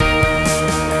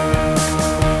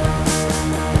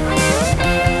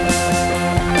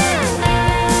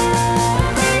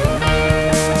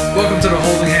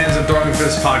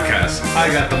Podcast.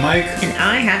 I got the mic. And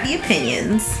I have the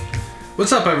opinions.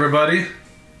 What's up, everybody?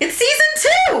 It's season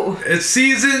 2! It's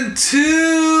season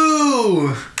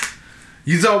 2!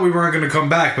 You thought we weren't going to come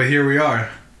back, but here we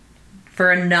are. For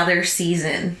another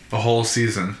season. A whole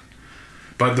season.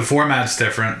 But the format's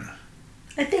different.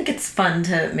 I think it's fun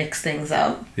to mix things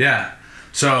up. Yeah.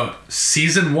 So,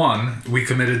 season 1, we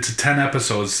committed to 10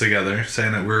 episodes together,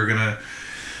 saying that we were going to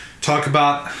talk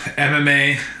about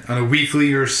MMA on a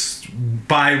weekly or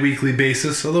bi-weekly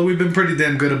basis, although we've been pretty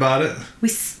damn good about it. We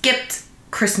skipped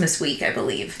Christmas week, I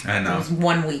believe. I know. It was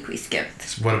 1 week we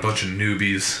skipped. What a bunch of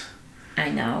newbies. I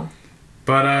know.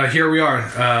 But here we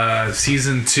are,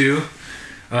 season 2.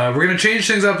 We're going to change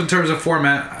things up in terms of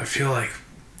format. I feel like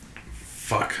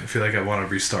I want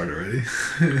to restart already.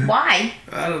 Why?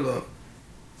 I don't know.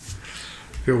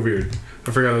 I feel weird.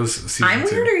 I forgot it was season 2. I'm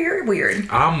weird or you're weird?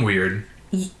 I'm weird.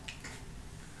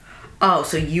 Oh,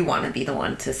 so you want to be the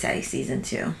one to say season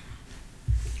 2. Alright,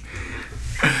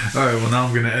 well now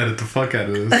I'm going to edit the fuck out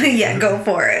of this. Yeah, go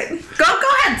for it. Go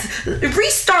ahead.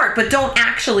 Restart, but don't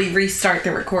actually restart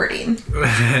the recording.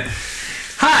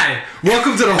 Hi,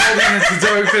 welcome to the Holding Hands to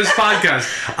Throwing Fist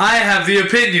Podcast. I have the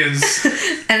opinions.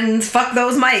 And fuck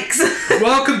those mics.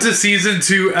 Welcome to season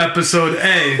 2, episode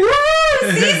A. Woo!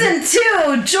 Season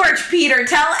 2! George Peter,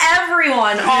 tell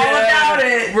everyone all about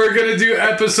it. We're going to do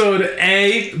episode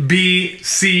A, B,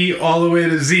 C, all the way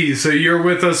to Z. So you're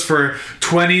with us for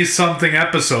 20-something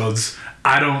episodes.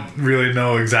 I don't really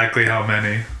know exactly how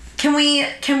many. Can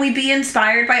we be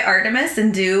inspired by Artemis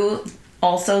and do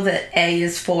also the A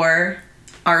is for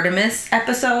Artemis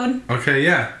episode? Okay,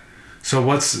 yeah. So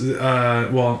what's,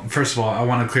 well, first of all, I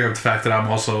want to clear up the fact that I'm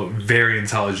also very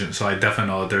intelligent, so I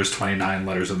definitely know that there's 29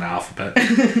 letters in the alphabet.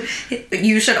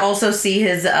 You should also see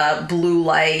his blue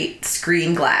light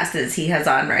screen glasses he has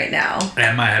on right now.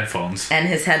 And my headphones. And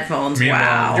his headphones. Meanwhile,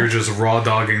 wow. You're just raw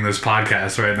dogging this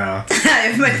podcast right now. I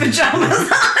have my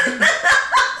pajamas on.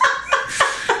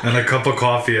 And a cup of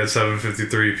coffee at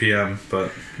 7:53 p.m.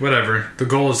 But whatever. The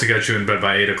goal is to get you in bed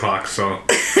by 8 o'clock, so...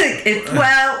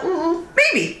 Well,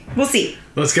 maybe. We'll see.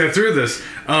 Let's get through this.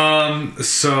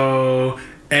 So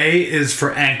A is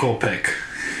for ankle pick.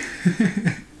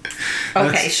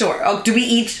 Okay, sure. Oh, do we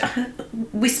each...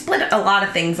 We split a lot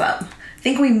of things up. I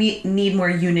think we need more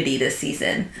unity this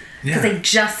season. Because I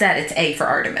just said it's A for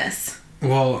Artemis.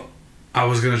 Well, I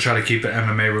was going to try to keep it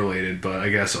MMA related, but I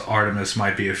guess Artemis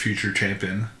might be a future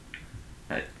champion.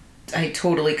 I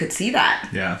totally could see that.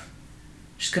 Yeah.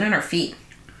 She's good on her feet.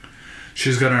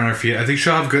 She's good on her feet. I think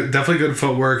she'll have definitely good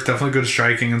footwork, definitely good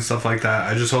striking and stuff like that.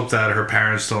 I just hope that her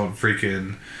parents don't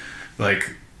freaking,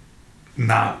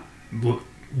 not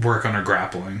work on her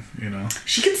grappling, you know?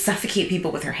 She can suffocate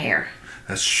people with her hair.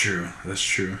 That's true.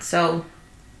 So,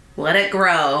 let it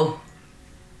grow.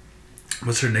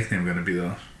 What's her nickname going to be,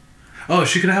 though? Oh,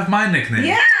 she could have my nickname.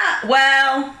 Yeah,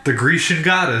 well... The Grecian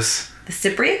goddess. The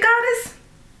Cypriot goddess?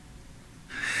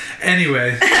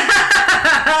 Anyway.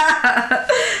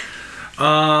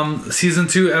 Season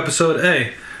 2, episode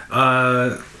A.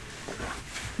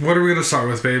 What are we going to start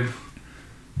with, babe?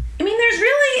 I mean, there's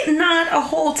really not a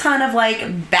whole ton of,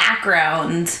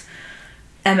 background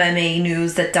MMA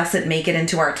news that doesn't make it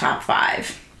into our top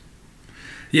 5.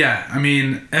 Yeah, I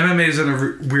mean, MMA's in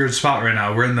a weird spot right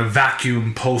now. We're in the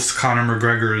vacuum post Conor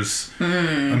McGregor's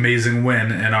amazing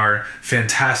win and our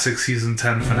fantastic season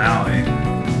 10 finale.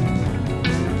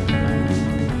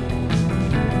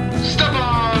 Step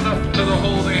on up to the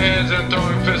Holding Hands and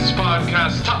Throwing Fists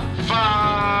Podcast top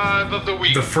 5 of the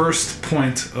week. The first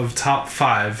point of top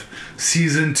 5,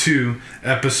 season 2,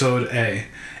 episode A.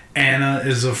 Anna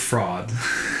is a fraud.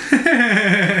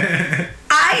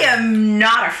 I am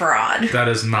not a fraud. That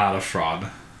is not a fraud.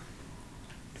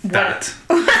 That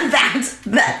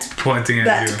pointing at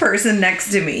that you. person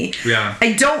next to me. Yeah.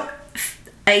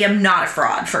 I am not a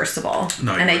fraud, first of all.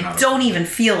 No, and I don't even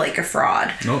feel like a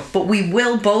fraud. Nope. But we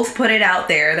will both put it out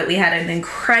there that we had an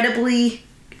incredibly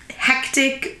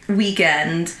hectic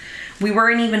weekend. We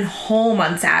weren't even home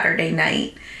on Saturday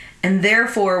night. And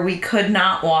therefore, we could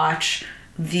not watch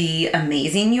the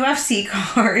amazing UFC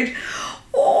card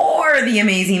or the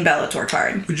amazing Bellator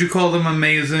card. Would you call them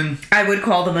amazing? I would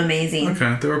call them amazing.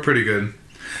 Okay, they were pretty good.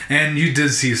 And you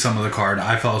did see some of the card.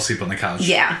 I fell asleep on the couch.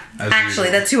 Yeah. Actually,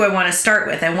 that's who I want to start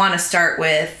with. I want to start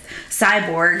with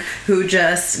Cyborg, who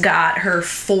just got her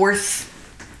 4th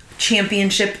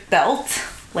championship belt.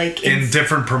 In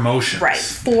different promotions. Right.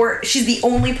 She's the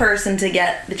only person to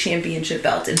get the championship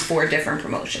belt in 4 different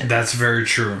promotions. That's very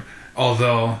true.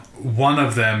 Although, one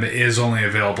of them is only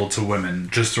available to women.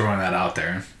 Just throwing that out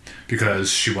there. Because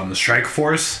she won the Strike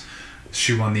Force.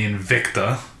 She won the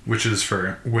Invicta. which is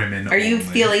for women. Are you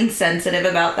feeling sensitive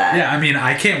about that? Yeah, I mean,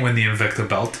 I can't win the Invicta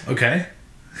belt, okay?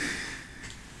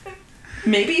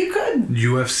 Maybe you could.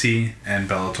 UFC and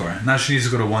Bellator. Now she needs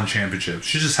to go to one championship.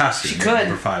 She just has to. She could.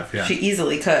 Number 5, yeah. She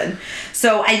easily could.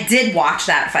 So I did watch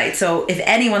that fight. So if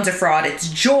anyone's a fraud, it's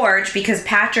George, because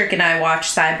Patrick and I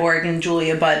watched Cyborg and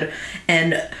Julia Budd,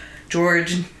 and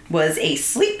George was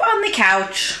asleep on the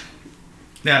couch.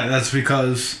 Yeah, that's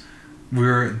because we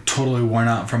were totally worn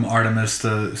out from Artemis,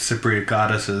 the Cypriot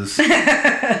goddesses. But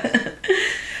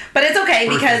it's okay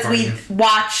because we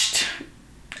watched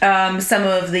some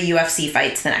of the UFC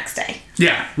fights the next day.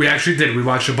 Yeah, we actually did. We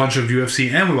watched a bunch of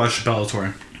UFC and we watched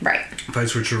Bellator. Right.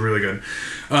 Fights, which were really good.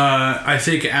 I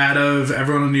think out of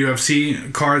everyone on the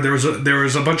UFC card, there was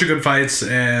a bunch of good fights,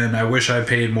 and I wish I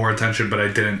paid more attention, but I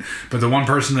didn't. But the one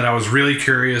person that I was really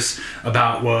curious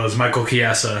about was Michael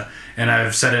Chiesa, and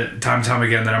I've said it time and time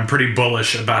again that I'm pretty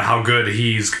bullish about how good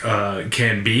he's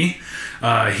can be.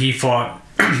 He fought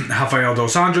Rafael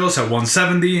Dos Anjos at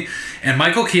 170, and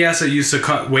Michael Chiesa used to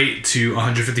cut weight to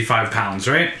 155 pounds,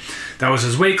 right? That was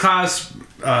his weight class,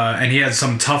 and he had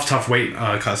some tough weight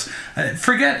cuts. I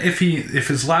forget if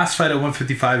his last fight at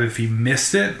 155, if he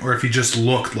missed it or if he just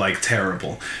looked like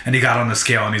terrible. And he got on the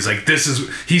scale and he's like,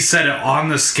 he said it on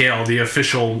the scale, the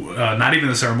official, not even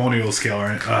the ceremonial scale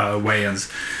or weigh-ins.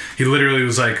 He literally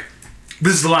was like,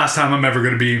 this is the last time I'm ever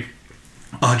going to be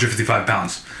 155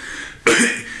 pounds.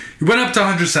 He went up to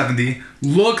 170,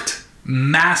 looked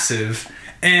massive,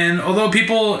 and although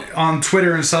people on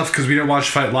Twitter and stuff, because we didn't watch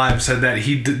Fight Live, said that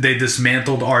he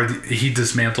dismantled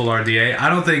RDA, I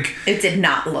don't think it did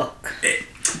not look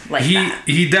like that.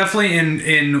 He definitely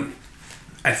in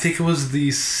I think it was the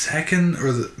second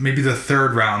or maybe the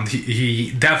third round.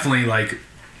 He definitely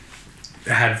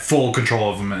had full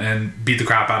control of him and beat the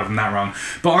crap out of him that round.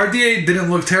 But RDA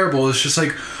didn't look terrible. It's just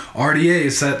like RDA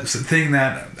is that thing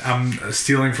that I'm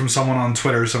stealing from someone on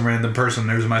Twitter, some random person.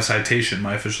 There's my citation,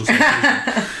 my official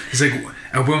citation. He's like,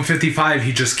 at 155,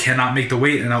 he just cannot make the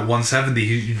weight, and at 170,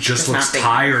 he just looks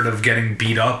tired of getting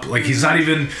beat up. Like he's not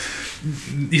even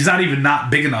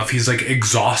not big enough. He's like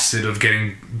exhausted of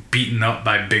getting beaten up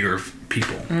by bigger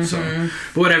people. Mm-hmm. So,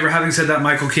 but whatever. Having said that,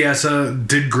 Michael Chiesa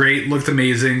did great, looked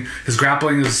amazing. His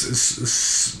grappling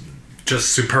is just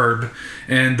superb,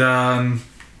 and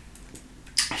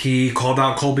he called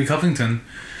out Colby Covington.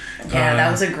 Yeah, that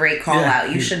was a great call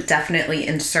out. You should definitely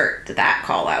insert that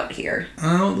call out here.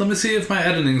 Let me see if my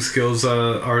editing skills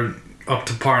are up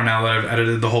to par now that I've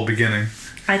edited the whole beginning.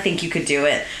 I think you could do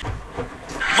it.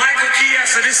 Michael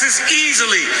Chiesa, this is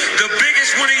easily the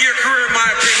biggest win of your career, in my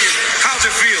opinion. How's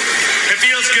it feel? It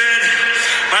feels good.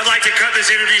 I'd like to cut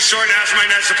this interview short and ask my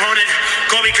next opponent,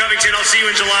 Colby Covington. I'll see you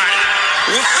in July.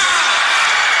 Wow!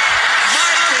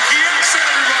 Michael Chiesa,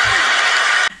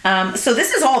 everybody! So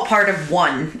this is all part of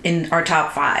one in our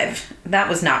top 5. That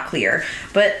was not clear.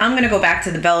 But I'm going to go back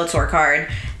to the Bellator card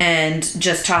and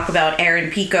just talk about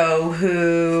Aaron Pico,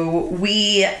 who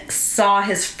we saw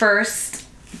his first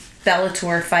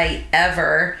Bellator fight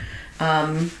ever.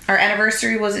 Our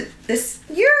anniversary, was it this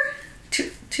year?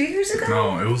 Two years ago?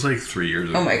 No, it was like 3 years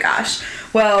ago. Oh my gosh.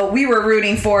 Well, we were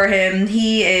rooting for him.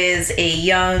 He is a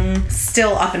young,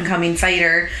 still up and coming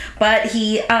fighter, but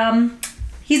he's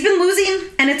been losing,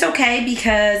 and it's okay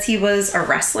because he was a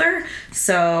wrestler.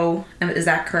 So, is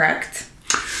that correct?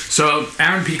 So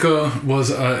Aaron Pico was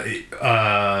a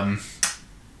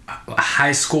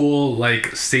high school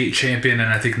state champion and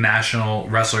I think national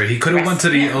wrestler. He could have went to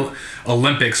the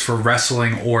Olympics for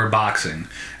wrestling or boxing,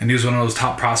 and he was one of those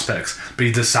top prospects, but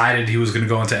he decided he was going to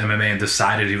go into MMA and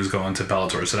decided he was going to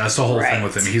Bellator. So that's the whole thing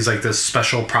with him. He's like this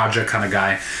special project kind of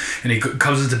guy, and he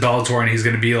comes into Bellator and he's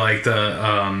going to be like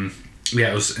the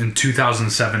it was in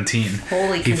 2017.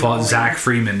 He fought Zach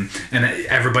Freeman, and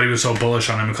everybody was so bullish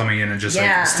on him coming in and just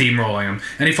steamrolling him.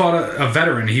 And he fought a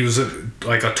veteran. He was a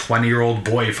 20-year-old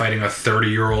boy fighting a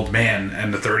 30-year-old man,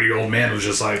 and the 30-year-old man was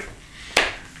just like,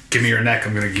 "Give me your neck,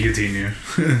 I'm gonna guillotine you."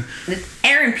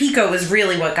 Aaron Pico is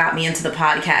really what got me into the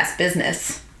podcast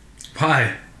business.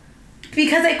 Why?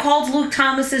 Because I called Luke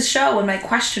Thomas's show and my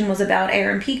question was about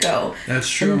Aaron Pico. That's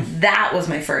true. And that was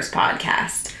my first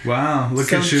podcast. Wow,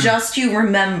 look at you. So just you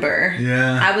remember.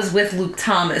 Yeah. I was with Luke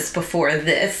Thomas before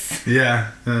this.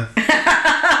 Yeah.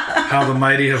 How the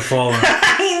mighty have fallen.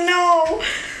 I know.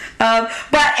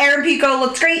 But Aaron Pico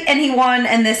looked great and he won,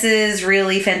 and this is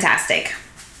really fantastic.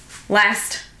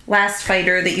 Last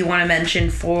fighter that you want to mention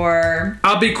for...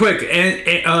 I'll be quick.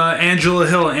 Angela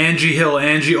Hill, Angie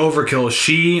Overkill.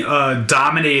 She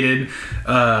dominated...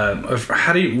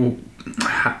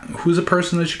 who's a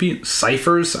person that she beat?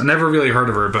 Cyphers? I never really heard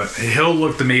of her, but Hill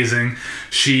looked amazing.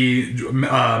 She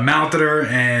mounted her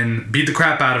and beat the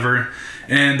crap out of her.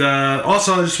 And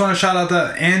also, I just want to shout out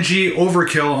that Angie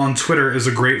Overkill on Twitter is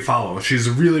a great follow. She's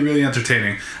really, really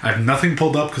entertaining. I have nothing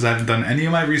pulled up because I haven't done any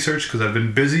of my research because I've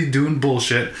been busy doing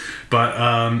bullshit. But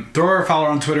throw her a follow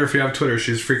on Twitter if you have Twitter.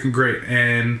 She's freaking great.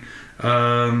 And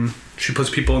she puts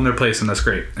people in their place, and that's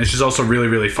great. And she's also really,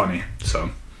 really funny.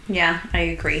 So yeah, I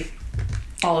agree.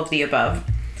 All of the above.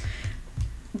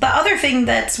 The other thing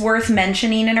that's worth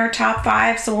mentioning in our top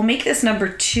 5, so we'll make this number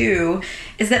 2,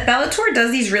 is that Bellator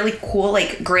does these really cool,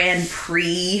 like, Grand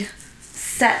Prix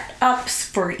setups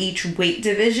for each weight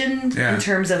division in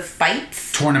terms of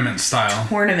fights. Tournament style.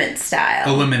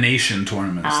 Elimination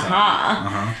tournament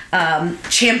style.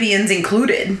 Champions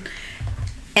included.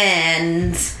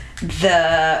 And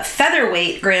the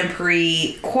featherweight Grand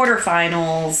Prix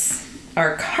quarterfinals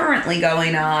are currently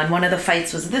going on. One of the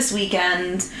fights was this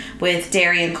weekend with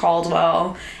Darian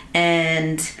Caldwell,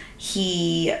 and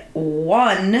he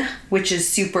won, which is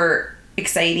super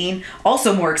exciting.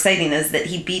 Also more exciting is that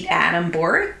he beat Adam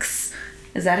Borics.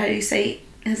 Is that how you say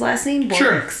his last name? Borics.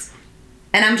 Sure.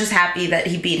 And I'm just happy that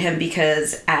he beat him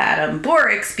because Adam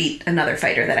Borics beat another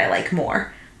fighter that I like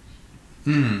more.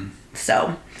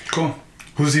 So. Cool.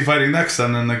 Who's he fighting next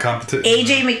then in the competition?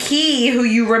 AJ McKee, who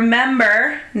you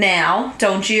remember now,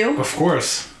 don't you? Of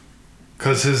course.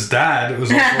 Because his dad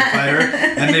was also a fighter,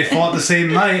 and they fought the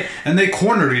same night, and they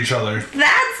cornered each other.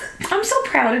 I'm so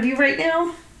proud of you right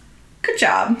now. Good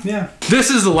job. Yeah.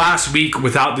 This is the last week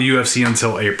without the UFC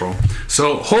until April.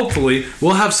 So hopefully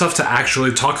we'll have stuff to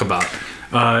actually talk about.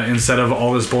 Instead of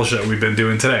all this bullshit we've been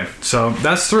doing today. So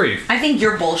that's 3. I think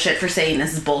you're bullshit for saying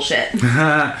this is bullshit.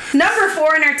 Number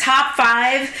 4 in our top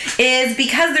 5 is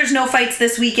because there's no fights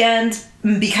this weekend,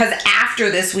 because after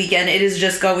this weekend it is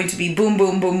just going to be boom,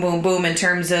 boom, boom, boom, boom in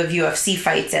terms of UFC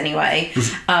fights anyway,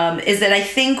 is that I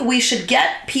think we should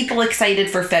get people excited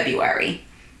for February.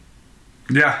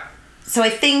 Yeah. So I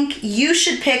think you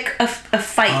should pick a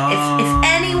fight. If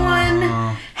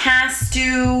anyone has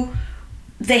to...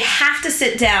 They have to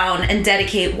sit down and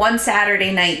dedicate one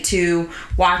Saturday night to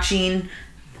watching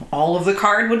all of the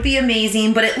card would be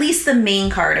amazing, but at least the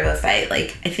main card of a fight.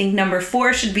 Like, I think number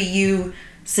 4 should be you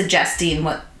suggesting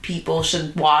what people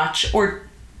should watch or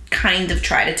kind of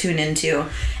try to tune into.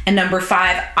 And number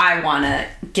 5, I want to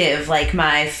give, like,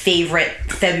 my favorite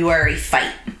February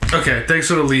fight. Okay, thanks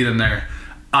for the lead in there.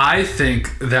 I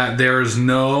think that there is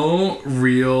no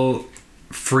real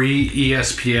free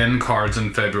ESPN cards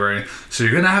in February, so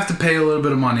you're gonna have to pay a little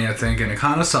bit of money, I think, and it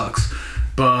kind of sucks,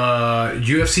 but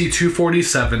UFC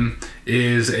 247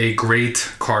 is a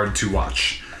great card to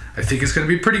watch. I think it's gonna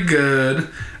be pretty good.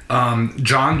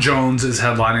 John Jones is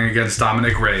headlining against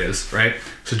Dominic Reyes, right?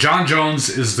 So John Jones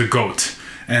is the GOAT,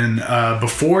 and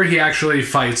before he actually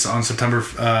fights on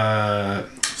Saturday,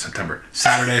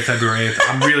 February 8th.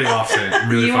 I'm really off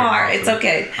today. You are. It's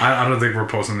okay. I don't think we're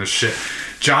posting this shit.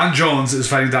 John Jones is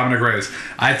fighting Dominic Reyes.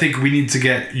 I think we need to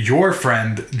get your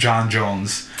friend John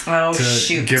Jones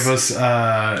to give us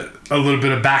a little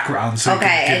bit of background. So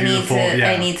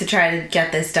I need to try to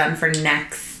get this done for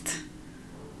next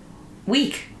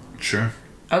week. Sure.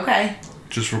 Okay.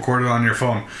 Just record it on your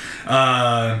phone.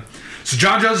 So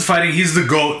John Jones is fighting. He's the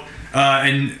GOAT.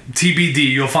 And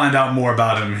TBD, you'll find out more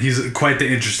about him. He's quite the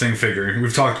interesting figure.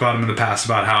 We've talked about him in the past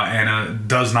about how Anna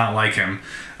does not like him.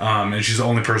 And she's the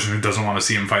only person who doesn't want to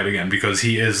see him fight again because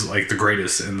he is like the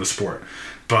greatest in the sport.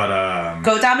 But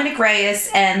go Dominic Reyes,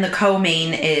 and the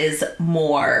co-main is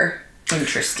more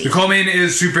interesting. The co-main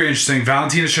is super interesting.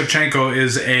 Valentina Shevchenko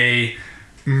is a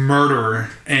murderer,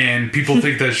 and people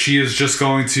think that she is just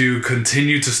going to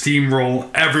continue to steamroll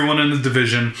everyone in the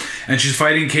division, and she's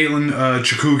fighting Caitlin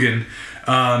Chookagian.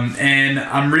 And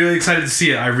I'm really excited to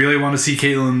see it. I really want to see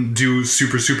Caitlin do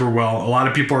super, super well. A lot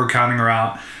of people are counting her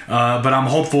out, but I'm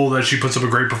hopeful that she puts up a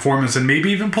great performance and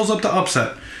maybe even pulls up the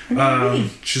upset.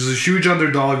 She's a huge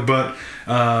underdog, but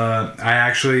I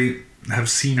actually have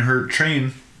seen her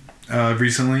train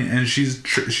recently, and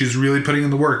she's really putting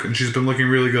in the work, and she's been looking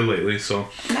really good lately. So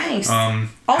nice.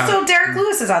 Also, Derek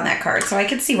Lewis is on that card, so I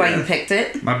could see why you picked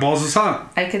it. My balls is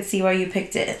hot. I could see why you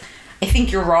picked it. I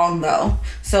think you're wrong though.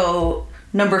 So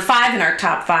number 5 in our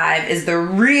top 5 is the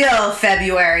real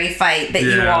February fight that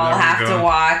you all have to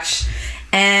watch,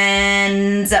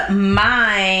 and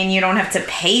mine you don't have to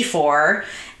pay for.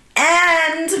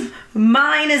 And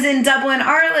mine is in Dublin,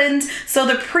 Ireland, so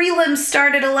the prelims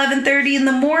start at 11:30 in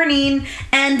the morning,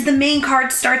 and the main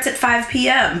card starts at 5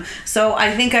 p.m. So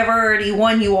I think I've already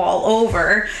won you all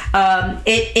over.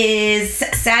 It is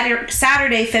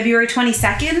Saturday, February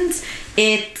 22nd.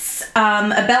 It's It's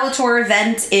a Bellator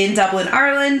event in Dublin,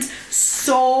 Ireland.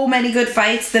 So many good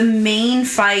fights. The main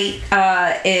fight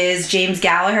is James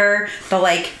Gallagher, the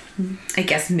I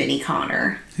guess mini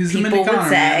Conor. He's people the mini would Conor,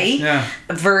 say, yeah.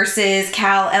 Versus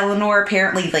Cal Eleanor.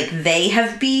 Apparently, they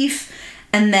have beef.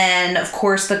 And then, of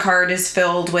course, the card is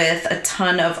filled with a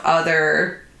ton of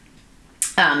other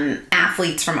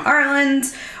athletes from Ireland.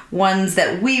 Ones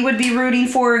that we would be rooting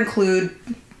for include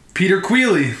Peter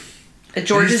Queally.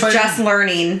 George is just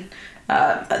learning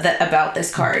about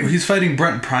this card. He's fighting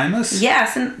Brent Primus?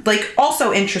 Yes, and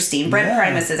also interesting. Brent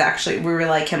Primus is actually, we really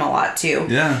like him a lot too.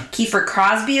 Yeah. Kiefer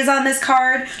Crosby is on this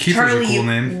card. Kiefer's Charlie a cool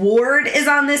name. Ward is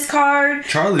on this card.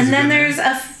 Charlie's and then there's name.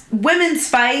 a women's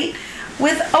fight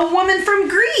with a woman from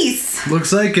Greece.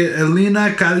 Looks like it.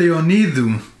 Elena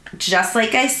Kalionidou. Just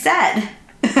like I said.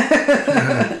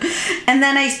 And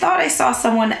then I thought I saw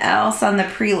someone else on the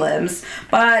prelims.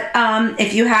 But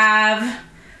if you have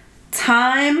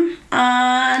time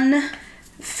on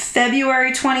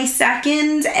February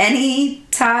 22nd, any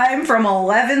time from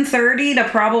 11:30 to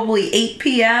probably 8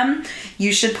 p.m.,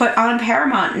 you should put on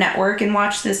Paramount Network and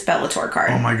watch this Bellator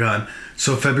card. Oh my god.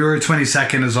 So February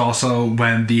 22nd is also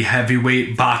when the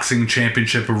heavyweight boxing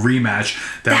championship rematch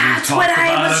that's what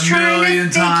I was trying to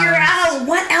figure out.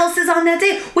 What else is on that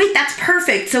day? Wait, that's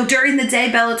perfect. So during the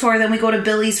day Bellator, then we go to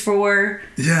Billy's for...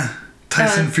 Yeah.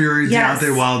 Tyson Fury,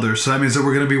 Deontay Wilder. So that means that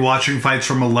we're going to be watching fights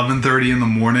from 11:30 in the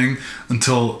morning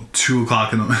until 2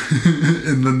 o'clock in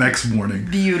the next morning.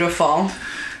 Beautiful.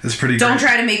 It's pretty Don't great.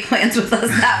 try to make plans with us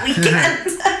that weekend.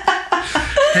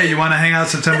 Hey, you want to hang out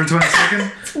September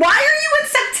 22nd? Why are you in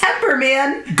September,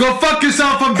 man? Go fuck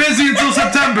yourself. I'm busy until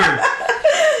September.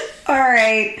 All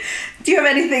right. Do you have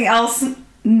anything else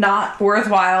not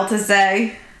worthwhile to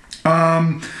say?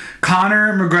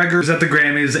 Conor McGregor's at the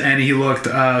Grammys and he looked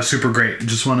super great.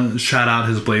 Just want to shout out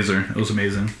his blazer. It was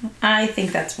amazing. I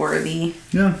think that's worthy.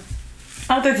 Yeah.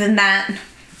 Other than that,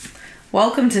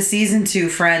 welcome to season 2,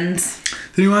 friends.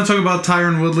 Do you want to talk about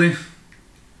Tyron Woodley?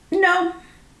 No.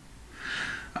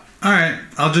 All right.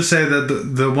 I'll just say that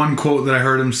the one quote that I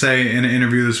heard him say in an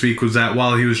interview this week was that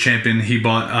while he was champion, he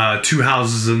bought 2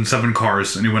 houses and 7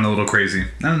 cars and he went a little crazy.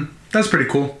 And that's pretty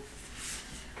cool.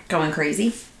 Going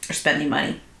crazy or spending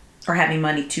money or having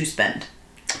money to spend?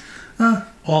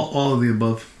 All of the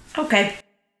above. Okay.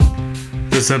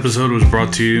 This episode was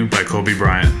brought to you by Kobe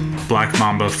Bryant. Black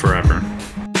Mamba forever.